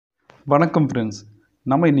வணக்கம் ஃப்ரெண்ட்ஸ்.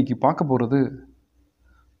 நம்ம இன்றைக்கி பார்க்க போகிறது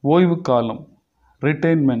ஓய்வு காலம்,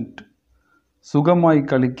 ரிட்டைர்மெண்ட், சுகமாய்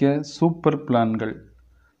கழிக்க சூப்பர் பிளான்கள்.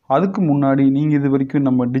 அதுக்கு முன்னாடி நீங்கள் இது வரைக்கும்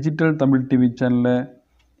நம்ம டிஜிட்டல் தமிழ் டிவி சேனலை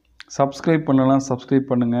சப்ஸ்கிரைப் பண்ணலாம், சப்ஸ்கிரைப்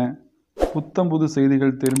பண்ணுங்கள். புத்தம்புது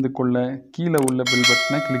செய்திகள் தெரிந்து கொள்ள கீழே உள்ள பெல்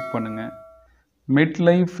பட்டனை கிளிக் பண்ணுங்கள்.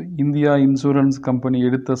 மெட்லைஃப் இந்தியா இன்சூரன்ஸ் கம்பெனி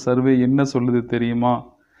எடுத்த சர்வே என்ன சொல்லுது தெரியுமா?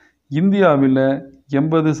 இந்தியாவில்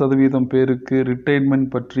 80% பேருக்கு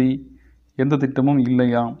ரிட்டைர்மெண்ட் பற்றி எந்த திட்டமும்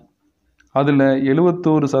இல்லையாம். அதில்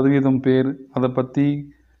 71% பேர் அதை பற்றி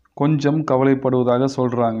கொஞ்சம் கவலைப்படுவதாக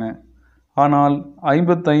சொல்கிறாங்க. ஆனால்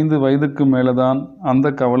 55 வயதுக்கு மேலே தான்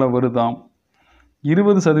அந்த கவலை வருதாம்.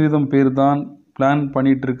 20% பேர் தான் பிளான்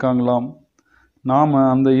பண்ணிகிட்ருக்காங்களாம். நாம்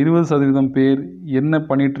அந்த 20% பேர் என்ன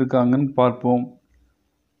பண்ணிகிட்ருக்காங்கன்னு பார்ப்போம்.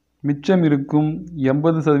 மிச்சம் இருக்கும்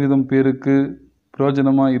 80% பேருக்கு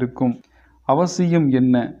பிரயோஜனமாக இருக்கும். அவசியம்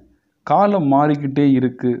என்ன? காலம் மாறிக்கிட்டே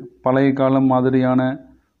இருக்குது. பழைய காலம் மாதிரியான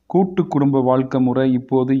கூட்டு குடும்ப வாழ்க்கை முறை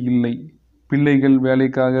இப்போது இல்லை. பிள்ளைகள்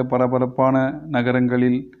வேலைக்காக பரபரப்பான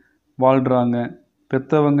நகரங்களில் வாழ்கிறாங்க.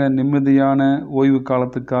 பெற்றவங்க நிம்மதியான ஓய்வு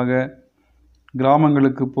காலத்துக்காக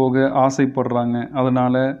கிராமங்களுக்கு போக ஆசைப்படுறாங்க.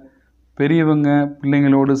 அதனால் பெரியவங்க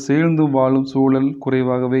பிள்ளைங்களோடு சேர்ந்து வாழும் சூழல்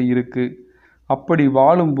குறைவாகவே இருக்குது. அப்படி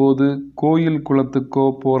வாழும்போது கோயில் குளத்துக்கோ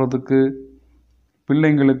போகிறதுக்கு,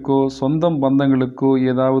 பிள்ளைங்களுக்கோ சொந்தம் பந்தங்களுக்கோ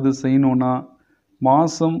ஏதாவது செய்யணுன்னா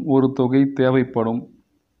மாதம் ஒரு தொகை தேவைப்படும்.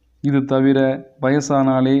 இது தவிர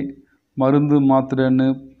வயசானாலே மருந்து மாத்திரைன்னு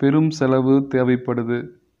பெரும் செலவு தேவைப்படுது.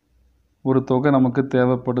 ஒரு தொகை நமக்கு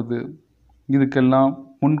தேவைப்படுது. இதுக்கெல்லாம்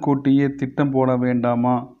முன்கூட்டியே திட்டம் போட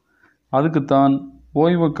வேண்டாமா? அதுக்குத்தான்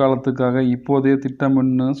ஓய்வு காலத்துக்காக இப்போதே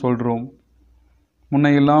திட்டம்னு சொல்கிறோம்.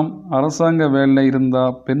 முன்னையெல்லாம் அரசாங்க வேலை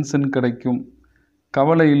இருந்தால் பென்ஷன் கிடைக்கும்,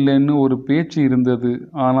 கவலை இல்லைன்னு ஒரு பேச்சு இருந்தது.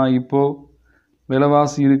 ஆனால் இப்போது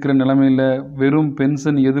விலைவாசி இருக்கிற நிலைமையில் வெறும்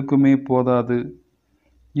பென்ஷன் எதுக்குமே போதாது.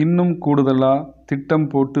 இன்னும் கூடுதலாக திட்டம்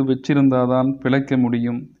போட்டு வச்சிருந்தாதான் பிழைக்க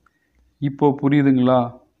முடியும். இப்போது புரியுதுங்களா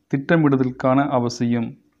திட்டமிடுதலுக்கான அவசியம்?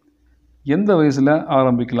 எந்த வயசில்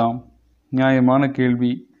ஆரம்பிக்கலாம்? நியாயமான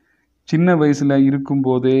கேள்வி. சின்ன வயசில்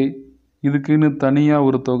இருக்கும்போதே இதுக்குன்னு தனியாக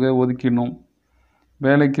ஒரு தொகை ஒதுக்கணும்.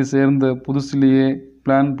 வேலைக்கு சேர்ந்த புதுசுலேயே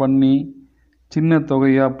பிளான் பண்ணி சின்ன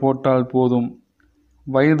தொகையாக போட்டால் போதும்.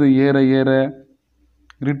 வயது ஏற ஏற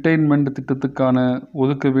ரிட்டைர்மெண்ட் திட்டத்துக்கான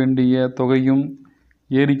ஒதுக்க வேண்டிய தொகையும்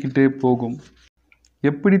ஏறிக்கிட்டே போகும்.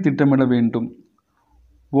 எப்படி திட்டமிட வேண்டும்?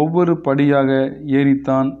 ஒவ்வொரு படியாக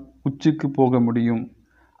ஏறித்தான் உச்சிக்கு போக முடியும்.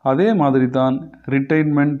 அதே மாதிரி தான்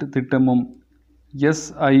ரிட்டைர்மெண்ட் திட்டமும்.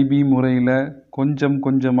 எஸ்ஐபி முறையில் கொஞ்சம்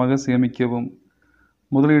கொஞ்சமாக சேமிக்கவும்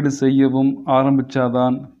முதலீடு செய்யவும்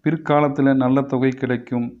ஆரம்பித்தாதான் பிற்காலத்தில் நல்ல தொகை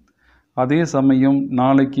கிடைக்கும். அதே சமயம்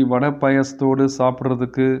நாளைக்கு வடை பாயசத்தோடு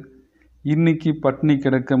சாப்பிட்றதுக்கு இன்றைக்கி பட்னி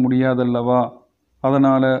கிடக்க முடியாதல்லவா?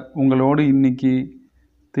 அதனால் உங்களோடு இன்றைக்கி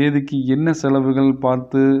தேதிக்கு என்ன செலவுகள்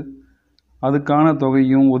பார்த்து அதுக்கான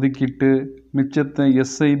தொகையும் ஒதுக்கிட்டு மிச்சத்தை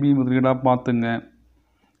எஸ்ஐபி முதலீடாக பார்த்துங்க.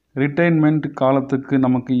 ரிட்டைர்மெண்ட் காலத்துக்கு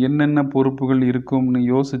நமக்கு என்னென்ன பொறுப்புகள் இருக்கும்னு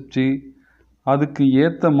யோசித்து அதுக்கு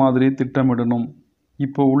ஏற்ற மாதிரி திட்டமிடணும்.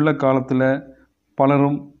 இப்போ உள்ள காலத்தில்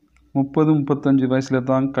பலரும் 30-35 வயசில்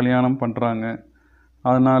தான் கல்யாணம் பண்ணுறாங்க.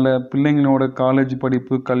 அதனால் பிள்ளைங்களோட காலேஜ்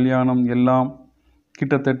படிப்பு, கல்யாணம் எல்லாம்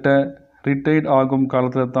கிட்டத்தட்ட ரிட்டையர்ட் ஆகும்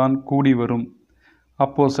காலத்தில் தான் கூடி வரும்.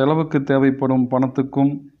 அப்போது செலவுக்கு தேவைப்படும்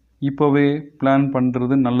பணத்துக்கும் இப்போவே பிளான்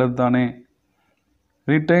பண்ணுறது நல்லது தானே?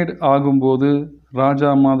 ரிட்டையர்ட் ஆகும்போது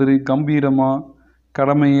ராஜா மாதிரி கம்பீரமாக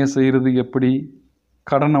கடமையை செய்கிறது எப்படி?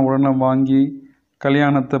 கடனை உடனே வாங்கி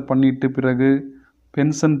கல்யாணத்தை பண்ணிட்டு பிறகு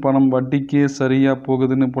பென்ஷன் பணம் வட்டிக்கே சரியாக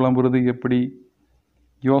போகுதுன்னு புலம்புறது எப்படி?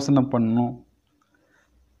 யோசனை பண்ணணும்.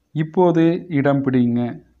 இப்போதே இடம் பிடிங்க.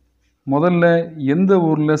 முதல்ல எந்த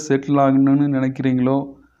ஊரில் செட்டில் ஆகணும்னு நினைக்கிறீங்களோ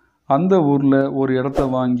அந்த ஊரில் ஒரு இடத்த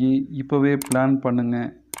வாங்கி இப்போவே பிளான் பண்ணுங்கள்.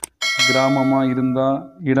 கிராமமாக இருந்தால்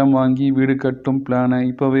இடம் வாங்கி வீடு கட்டும் பிளானை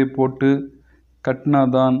இப்போவே போட்டு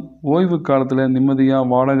கட்டினாதான் ஓய்வு காலத்தில்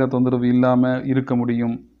நிம்மதியாக வாடகை தொந்தரவு இல்லாமல் இருக்க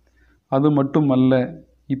முடியும். அது மட்டும் அல்ல,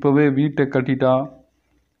 இப்போவே வீட்டை கட்டிட்டா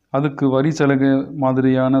அதுக்கு வரி சலுகை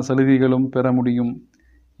மாதிரியான சலுகைகளும் பெற முடியும்.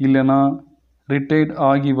 இல்லைனா ரிட்டையர்ட்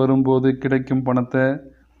ஆகி வரும்போது கிடைக்கும் பணத்தை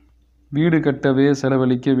வீடு கட்டவே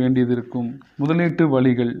செலவழிக்க வேண்டியது இருக்கும். முதலீட்டு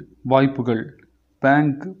வழிகள், வாய்ப்புகள்,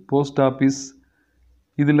 பேங்க், போஸ்ட் ஆஃபீஸ்,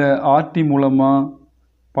 இதில் ஆர்டி மூலமாக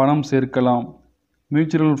பணம் சேர்க்கலாம்.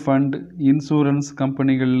 மியூச்சுவல் ஃபண்ட், இன்சூரன்ஸ்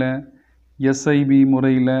கம்பெனிகளில் எஸ்ஐபி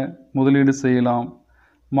முறையில் முதலீடு செய்யலாம்.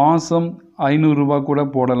 மாதம் 500 ரூபா கூட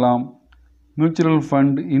போடலாம். மியூச்சுவல்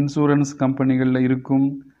ஃபண்ட், இன்சூரன்ஸ் கம்பெனிகளில் இருக்கும்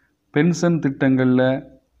பென்ஷன் திட்டங்களில்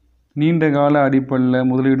நீண்ட கால அடிப்படையில்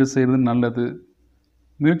முதலீடு செய்கிறது நல்லது.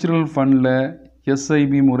 மியூச்சுவல் ஃபண்டில்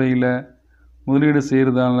எஸ்ஐபி முறையில் முதலீடு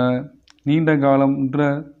செய்கிறதால நீண்ட காலம்ன்ற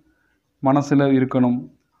மனசில் இருக்கணும்.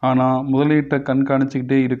 ஆனால் முதலீட்டை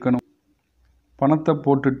கண்காணிச்சிக்கிட்டே இருக்கணும். பணத்தை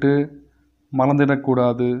போட்டுட்டு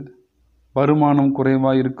மறந்துடக்கூடாது. வருமானம்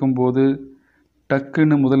குறைவாக இருக்கும்போது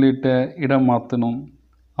டக்குன்னு முதலீட்டை இடம் மாற்றணும்.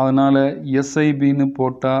 அதனால் எஸ்ஐபின்னு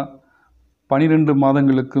போட்டால் 12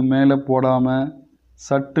 மாதங்களுக்கு மேலே போடாமல்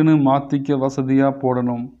சட்டுன்னு மாற்றிக்க வசதியாக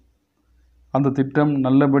போடணும். அந்த திட்டம்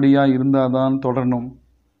நல்லபடியாக இருந்தால் தான் தொடரணும்.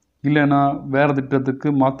 இல்லைன்னா வேறு திட்டத்துக்கு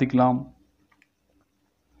மாற்றிக்கலாம்.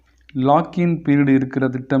 லாக்இன் பீரியட் இருக்கிற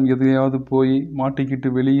திட்டம் எதையாவது போய் மாட்டிக்கிட்டு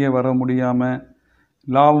வெளியே வர முடியாமல்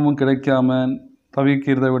லாபமும் கிடைக்காம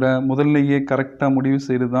தவிர்க்கிறத விட முதல்லையே கரெக்டாக முடிவு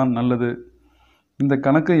செய்கிறது தான் நல்லது. இந்த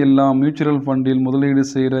கணக்கு எல்லாம் மியூச்சுவல் ஃபண்டில் முதலீடு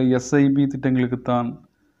செய்கிற எஸ்ஐபி திட்டங்களுக்குத்தான்.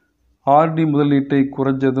 ஆர்டி முதலீட்டை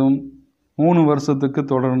குறைஞ்சதும் 3 வருஷத்துக்கு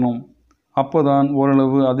தொடரணும். அப்போ தான்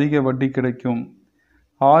ஓரளவு அதிக வட்டி கிடைக்கும்.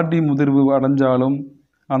 ஆர்டி முதிர்வு அடைஞ்சாலும்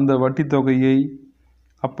அந்த வட்டி தொகையை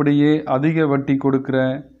அப்படியே அதிக வட்டி கொடுக்குற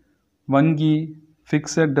வங்கி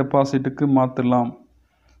ஃபிக்ஸட் டெபாசிட்டுக்கு மாற்றலாம்.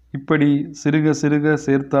 இப்படி சிறுக சிறுக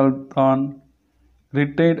சேர்த்தால்தான்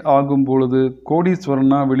ரிட்டையர்ட் ஆகும் பொழுது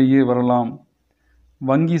கோடீஸ்வரனாக வெளியே வரலாம்.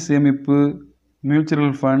 வங்கி சேமிப்பு,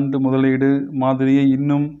 மியூச்சுவல் ஃபண்ட் முதலீடு மாதிரியே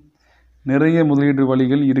இன்னும் நிறைய முதலீடு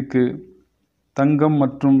வழிகள் இருக்குது. தங்கம்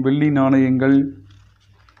மற்றும் வெள்ளி நாணயங்கள்,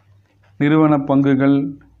 நிறுவன பங்குகள்,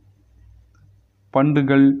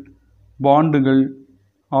 பண்டுகள், பாண்டுகள்,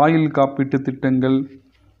 ஆயுள் காப்பீட்டு திட்டங்கள்,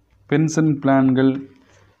 பென்ஷன் பிளான்கள்,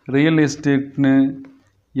 ரியல் எஸ்டேட்னு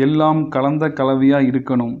எல்லாம் கலந்த கலவையாக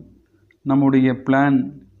இருக்கணும் நம்முடைய பிளான்.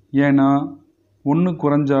 ஏன்னா ஒன்று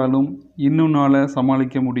குறைஞ்சாலும் இன்னொன்றால்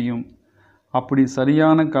சமாளிக்க முடியும். அப்படி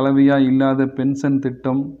சரியான கலவையாக இல்லாத பென்ஷன்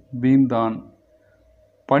திட்டம் வீண்தான்.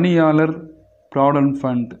 பணியாளர் provident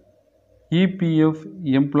fund, EPF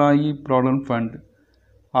employee provident fund,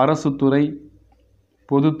 அரசு துறை,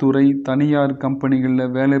 பொதுத்துறை, தனியார்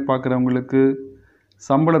கம்பெனிகளில் வேலை பார்க்குறவங்களுக்கு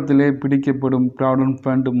சம்பளத்திலே பிடிக்கப்படும் ப்ராவிடன்ட்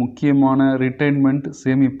ஃபண்ட் முக்கியமான ரிட்டைர்மெண்ட்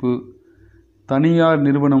சேமிப்பு. தனியார்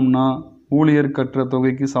நிறுவனம்னா ஊழியர் கட்டுற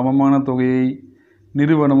தொகைக்கு சமமான தொகையை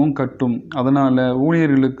நிறுவனமும் கட்டும். அதனால்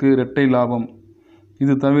ஊழியர்களுக்கு இரட்டை லாபம்.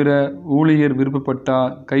 இது தவிர ஊழியர்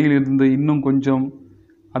விருப்பப்பட்டால் கையிலிருந்து இன்னும் கொஞ்சம்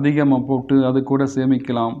அதிகமாக போட்டு அது கூட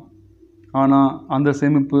சேமிக்கலாம். ஆனால் அந்த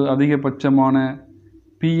சேமிப்பு அதிகபட்சமான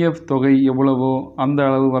பிஎஃப் தொகை எவ்வளவோ அந்த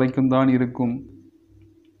அளவு வரைக்கும் தான் இருக்கும்.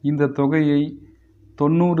 இந்த தொகையை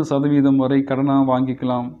 90% வரை கடனாக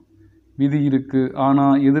வாங்கிக்கலாம். விதி இருக்குது.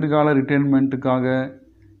 ஆனால் எதிர்கால ரிட்டைர்மெண்ட்டுக்காக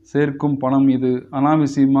சேர்க்கும் பணம் இது.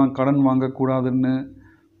 அனாவசியமாக கடன் வாங்கக்கூடாதுன்னு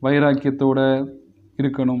வைராக்கியத்தோடு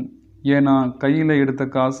இருக்கணும். ஏன்னா கையில் எடுத்த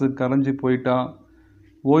காசு கரைஞ்சி போயிட்டா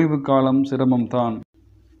ஓய்வு காலம் சிரமம்தான்.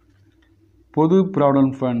 பொது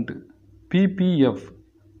provident fund, PPF,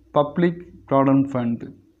 public provident fund,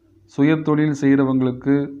 சுயதொழில்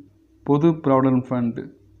செய்கிறவங்களுக்கு பொது ப்ராவிடன்ட் ஃபண்ட்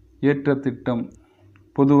ஏற்ற திட்டம்.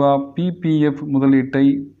 பொதுவாக பிபிஎஃப் முதலீட்டை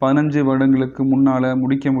 15 வருடங்களுக்கு முன்னால்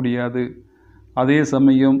முடிக்க முடியாது. அதே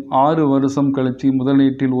சமயம் 6 வருஷம் கழித்து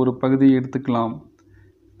முதலீட்டில் ஒரு பகுதியை எடுத்துக்கலாம்.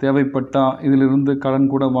 தேவைப்பட்டால் இதிலிருந்து கடன்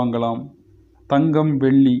கூட வாங்கலாம். தங்கம்,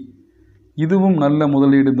 வெள்ளி, இதுவும் நல்ல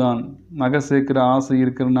முதலீடு தான். நகை சேர்க்கிற ஆசை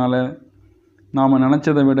இருக்கிறதுனால நாம்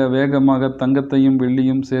நினச்சதை விட வேகமாக தங்கத்தையும்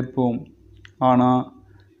வெள்ளியும் சேர்ப்போம். ஆனால்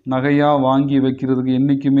நகையாக வாங்கி வைக்கிறதுக்கு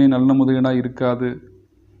என்றைக்குமே நல்ல முதலீடாக இருக்காது.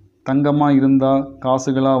 தங்கமாக இருந்தால்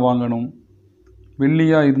காசுகளாக வாங்கணும்,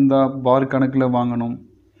 வெள்ளியாக இருந்தால் பார் கணக்கில் வாங்கணும்.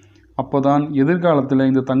 அப்போ தான் எதிர்காலத்தில்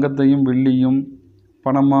இந்த தங்கத்தையும் வெள்ளியும்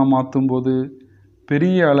பணமாக மாற்றும்போது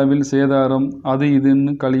பெரிய அளவில் சேதாரம் அது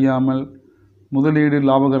இதுன்னு கழியாமல் முதலீடு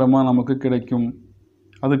லாபகரமாக நமக்கு கிடைக்கும்.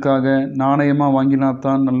 அதுக்காக நாணயமாக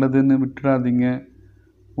வாங்கினாத்தான் நல்லதுன்னு விட்டுடாதீங்க.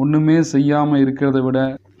 ஒன்றுமே செய்யாமல் இருக்கிறத விட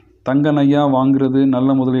தங்க நகையாக வாங்குறது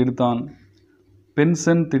நல்ல முதலீடு தான்.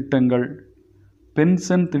 பென்ஷன் திட்டங்கள்.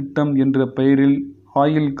 பென்ஷன் திட்டம் என்ற பெயரில்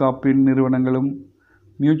ஆயுள் காப்பீடு நிறுவனங்களும்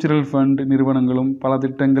மியூச்சுவல் ஃபண்ட் நிறுவனங்களும் பல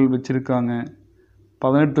திட்டங்கள் வச்சுருக்காங்க.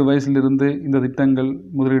 18 வயசிலிருந்து இந்த திட்டங்கள்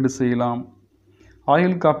முதலீடு செய்யலாம்.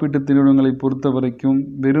 ஆயுள் காப்பீட்டு நிறுவனங்களை பொறுத்த வரைக்கும்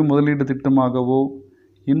வெறும் முதலீடு திட்டமாகவோ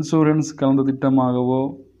இன்சூரன்ஸ் கலந்த திட்டமாகவோ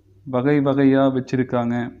வகை வகையாக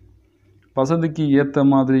வச்சுருக்காங்க. வசதிக்கு ஏற்ற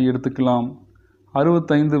மாதிரி எடுத்துக்கலாம்.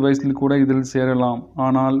 65 வயசில் கூட இதில் சேரலாம்.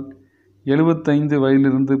 ஆனால் 75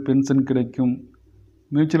 வயதிலிருந்து பென்ஷன் கிடைக்கும்.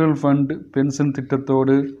 மியூச்சுவல் ஃபண்ட் பென்ஷன்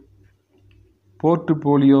திட்டத்தோடு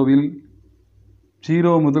போர்ட்ஃபோலியோவில்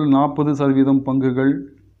 0 முதல் 40% பங்குகள்,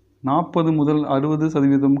 40 முதல்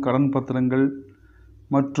 60% கடன் பத்திரங்கள்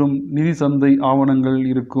மற்றும் நிதி சந்தை ஆவணங்கள்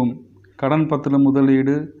இருக்கும். கடன் பத்திர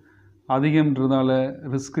முதலீடு அதிகம்ன்றதால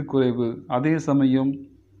ரிஸ்க் குறைவு. அதே சமயம்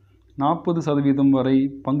 40% வரை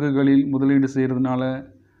பங்குகளில் முதலீடு செய்கிறதுனால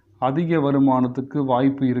அதிக வருமானத்துக்கு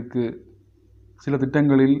வாய்ப்பு இருக்குது. சில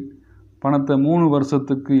திட்டங்களில் பணத்தை 3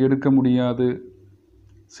 வருஷத்துக்கு எடுக்க முடியாது.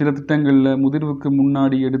 சில திட்டங்களில் முதிர்வுக்கு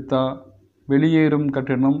முன்னாடி எடுத்தால் வெளியேறும்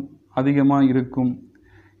கட்டணம் அதிகமாக இருக்கும்.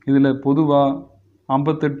 இதில் பொதுவாக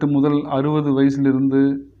 58 முதல் 60 வயசுலேருந்து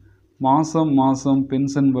மாதம் மாதம்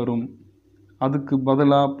பென்ஷன் வரும். அதுக்கு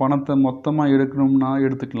பதிலாக பணத்தை மொத்தமாக எடுக்கணும்னா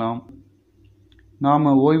எடுத்துக்கலாம். நாம்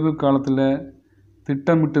ஓய்வு காலத்தில்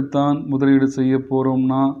திட்டமிட்டுத்தான் முதலீடு செய்ய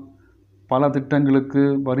போகிறோம்னா பல திட்டங்களுக்கு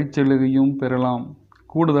வரிச்சலுகையும் பெறலாம்.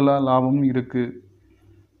 கூடுதலாக லாபமும் இருக்குது.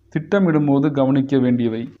 திட்டமிடும்போது கவனிக்க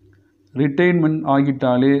வேண்டியவை: ரிட்டைர்மெண்ட்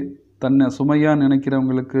ஆகிட்டாலே தன்னை சுமையாக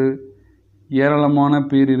நினைக்கிறவங்களுக்கு ஏராளமான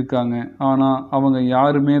பேர் இருக்காங்க. ஆனால் அவங்க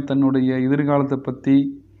யாருமே தன்னுடைய எதிர்காலத்தை பற்றி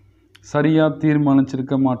சரியாக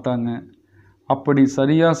தீர்மானிச்சிருக்க மாட்டாங்க. அப்படி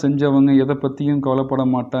சரியாக செஞ்சவங்க எதை பற்றியும் கவலைப்பட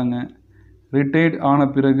மாட்டாங்க. ரிட்டையர்ட் ஆன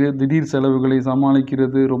பிறகு திடீர் செலவுகளை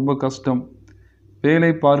சமாளிக்கிறது ரொம்ப கஷ்டம்.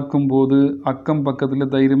 வேலை பார்க்கும்போது அக்கம்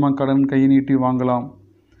பக்கத்தில் தைரியமாக கடன் கை நீட்டி வாங்கலாம்.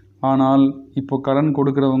 ஆனால் இப்போ கடன்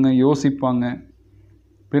கொடுக்குறவங்க யோசிப்பாங்க,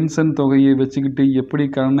 பென்ஷன் தொகையை வச்சுக்கிட்டு எப்படி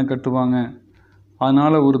கடனை கட்டுவாங்க.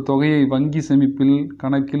 அதனால் ஒரு தொகையை வங்கி சேமிப்பில்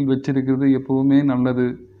கணக்கில் வச்சிருக்கிறது எப்போவுமே நல்லது.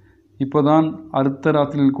 இப்போ தான் அடுத்த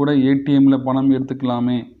ராத்திரியில் கூட ஏடிஎம்மில் பணம்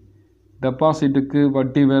எடுத்துக்கலாமே. டெபாசிட்டுக்கு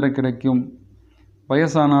வட்டி வேற கிடைக்கும்.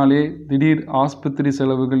 வயசானாலே திடீர் ஆஸ்பத்திரி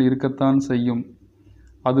செலவுகள் இருக்கத்தான் செய்யும்.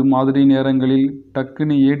 அது மாதிரி நேரங்களில்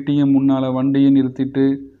டக்குன்னு ஏடிஎம் முன்னால் வண்டியை நிறுத்திட்டு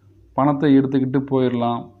பணத்தை எடுத்துக்கிட்டு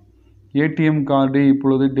போயிடலாம். ஏடிஎம் கார்டு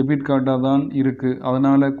இப்பொழுது டெபிட் கார்டாக தான் இருக்குது.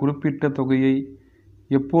 அதனால் குறிப்பிட்ட தொகையை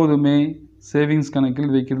எப்போதுமே சேவிங்ஸ்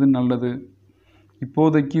கணக்கில் வைக்கிறது நல்லது.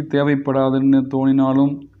 இப்போதைக்கு தேவைப்படாதுன்னு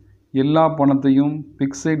தோணினாலும் எல்லா பணத்தையும்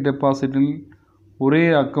ஃபிக்ஸட் டெபாசிட்டில் ஒரே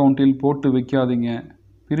அக்கௌண்ட்டில் போட்டு வைக்காதீங்க.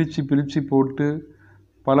 பிரித்து போட்டு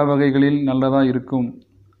பல வகைகளில் நல்லதாக இருக்கும்.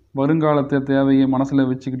 வருங்காலத்தை தேவையை மனசில்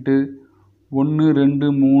வச்சுக்கிட்டு 1, 2,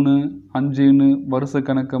 3, 5ன்னு வருஷ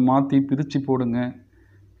கணக்கை மாற்றி பிரித்து போடுங்க.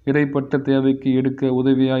 இடைப்பட்ட தேவைக்கு எடுக்க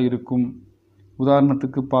உதவியாக இருக்கும்.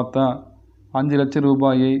 உதாரணத்துக்கு பார்த்தா 5 லட்சம்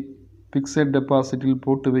ரூபாயை ஃபிக்ஸட் டெபாசிட்டில்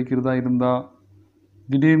போட்டு வைக்கிறதா இருந்தால்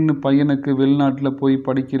திடீர்னு பையனுக்கு வெளிநாட்டில் போய்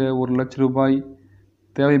படிக்கிற 1 லட்சம் ரூபாய்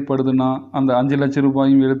தேவைப்படுதுன்னா அந்த 5 லட்சம்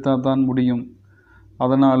ரூபாயும் எடுத்தால் தான் முடியும்.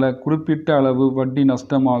 அதனால் குறிப்பிட்ட அளவு வட்டி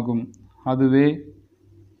நஷ்டமாகும். அதுவே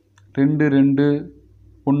 2, 2,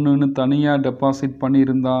 1ன்னு தனியாக டெபாசிட்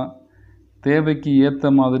பண்ணியிருந்தால் தேவைக்கு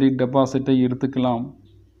ஏற்ற மாதிரி டெபாசிட்டை எடுத்துக்கலாம்.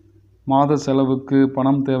 மாத செலவுக்கு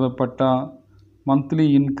பணம் தேவைப்பட்டால் மந்த்லி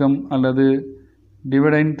இன்கம் அல்லது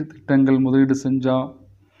டிவிடெண்ட் திட்டங்கள் முதலீடு செஞ்சால்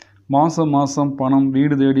மாதம் பணம்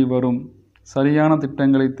வீடு தேடி வரும். சரியான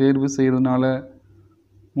திட்டங்களை தேர்வு செய்கிறதுனால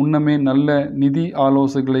முன்னமே நல்ல நிதி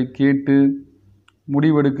ஆலோசனைகளை கேட்டு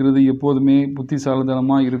முடிவெடுக்கிறது எப்போதுமே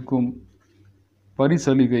புத்திசாலித்தனமாக இருக்கும். வரி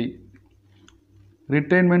சலுகை: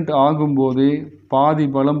 ரிட்டைர்மெண்ட் ஆகும்போதே பாதி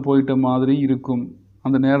பலம் போயிட்ட மாதிரி இருக்கும்.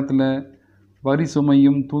 அந்த நேரத்தில் வரி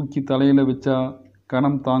சுமையும் தூக்கி தலையில் வச்சா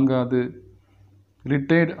கணம் தாங்காது.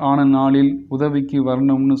 ரிட்டையர்ட் ஆன நாளில் உதவிக்கு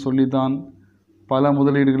வரணும்னு சொல்லி தான் பல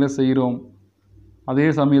முதலீடுகளை செய்கிறோம். அதே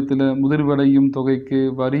சமயத்தில் முதிர்வடையும் தொகைக்கு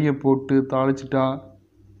வரியை போட்டு தாளிச்சிட்டா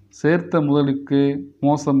சேர்த்த முதலுக்கு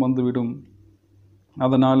மோசம் வந்துவிடும்.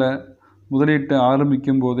 அதனால் முதலீட்டை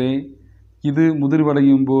ஆரம்பிக்கும் போதே இது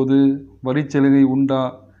முதிர்வடையும் போது வரிச்சலுகை உண்டா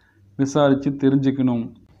விசாரித்து தெரிஞ்சுக்கணும்.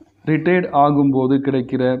 ரிட்டையர்ட் ஆகும்போது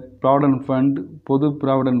கிடைக்கிற ப்ராவிடன்ட் ஃபண்ட், பொது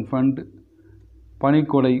ப்ராவிடன்ட் ஃபண்ட்,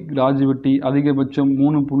 பணிக்கொடை, கிராஜுவிட்டி அதிகபட்சம்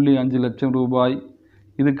 3.5 லட்சம் ரூபாய்.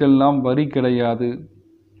 இதுக்கெல்லாம் வரி கிடையாது.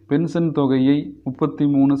 பென்ஷன் தொகையை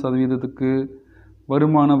 33%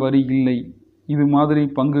 வருமான வரி இல்லை. இது மாதிரி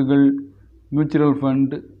பங்குகள், மியூச்சுவல்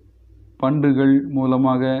ஃபண்டுகள்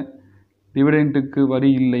மூலமாக டிவிடெண்ட்டுக்கு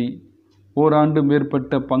வரி இல்லை. ஓராண்டு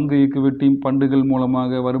மேற்பட்ட பங்கு ஈக்விட்டி ஃபண்டுகள்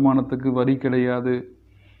மூலமாக வருமானத்துக்கு வரி கிடையாது.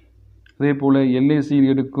 அதேபோல் எல்ஐசியில்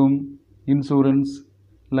எடுக்கும் இன்சூரன்ஸ்,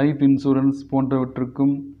 லைஃப் இன்சூரன்ஸ்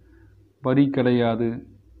போன்றவற்றுக்கும் வரி கிடையாது.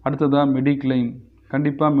 அடுத்ததாக மெடிக்ளைம்.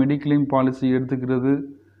 கண்டிப்பாக மெடிக்ளைம் பாலிசி எடுத்துக்கிறது.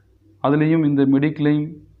 அதுலேயும் இந்த மெடிக்ளைம்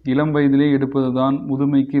இளம் வயதிலே எடுப்பது தான்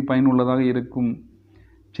முதுமைக்கு பயனுள்ளதாக இருக்கும்.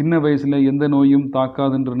 சின்ன வயசில் எந்த நோயும்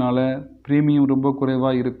தாக்காதுன்றனால ப்ரீமியம் ரொம்ப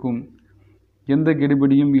குறைவாக இருக்கும். எந்த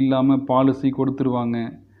கெடுபிடியும் இல்லாமல் பாலிசி கொடுத்துருவாங்க.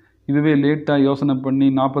 இதுவே லேட்டாக யோசனை பண்ணி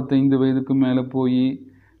 45 வயதுக்கு மேலே போய்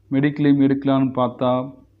மெடிக்ளைம் எடுக்கலான்னு பார்த்தா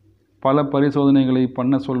பல பரிசோதனைகளை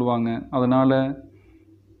பண்ண சொல்லுவாங்க. அதனால்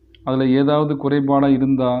அதில் ஏதாவது குறைபாடாக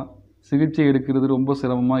இருந்தால் சிகிச்சை எடுக்கிறது ரொம்ப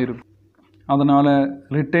சிரமமாக இருக்கும். அதனால்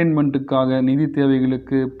ரிட்டைர்மெண்ட்டுக்காக நிதி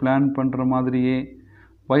தேவைகளுக்கு பிளான் பண்ணுற மாதிரியே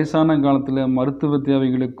வயசான காலத்தில் மருத்துவ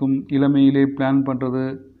தேவைகளுக்கும் இளமையிலே பிளான் பண்ணுறது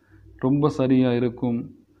ரொம்ப சரியாக இருக்கும்.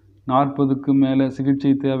 40க்கு மேலே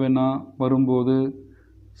சிகிச்சை தேவைன்னா வரும்போது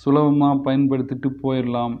சுலபமாக பயன்படுத்திட்டு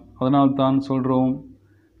போயிடலாம். அதனால்தான் சொல்கிறோம்,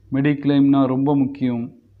 மெடிக்ளைம்னா ரொம்ப முக்கியம்.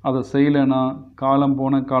 அதை செய்யலைன்னா காலம்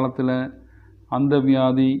போன காலத்தில் அந்த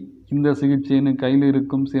வியாதி இந்த சிகிச்சைன்னு கையில்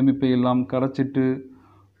இருக்கும் சேமிப்பை எல்லாம் கரைச்சிட்டு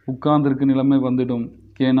உட்கார்ந்துருக்க நிலைமை வந்துடும்.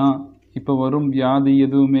 ஏன்னா இப்போ வரும் வியாதி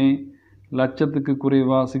எதுவுமே லட்சத்துக்கு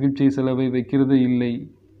குறைவாக சிகிச்சை செலவை வைக்கிறதே இல்லை.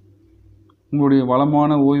 உங்களுடைய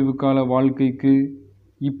வளமான ஓய்வு கால வாழ்க்கைக்கு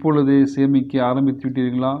இப்பொழுதே சேமிக்க ஆரம்பித்து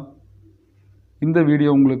விட்டீர்களா? இந்த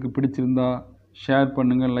வீடியோ உங்களுக்கு பிடிச்சிருந்தா ஷேர்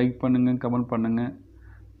பண்ணுங்கள், லைக் பண்ணுங்கள், கமெண்ட் பண்ணுங்கள்.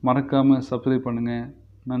 மறக்காமல் சப்ஸ்கிரைப் பண்ணுங்கள்.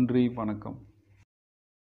 நன்றி, வணக்கம்.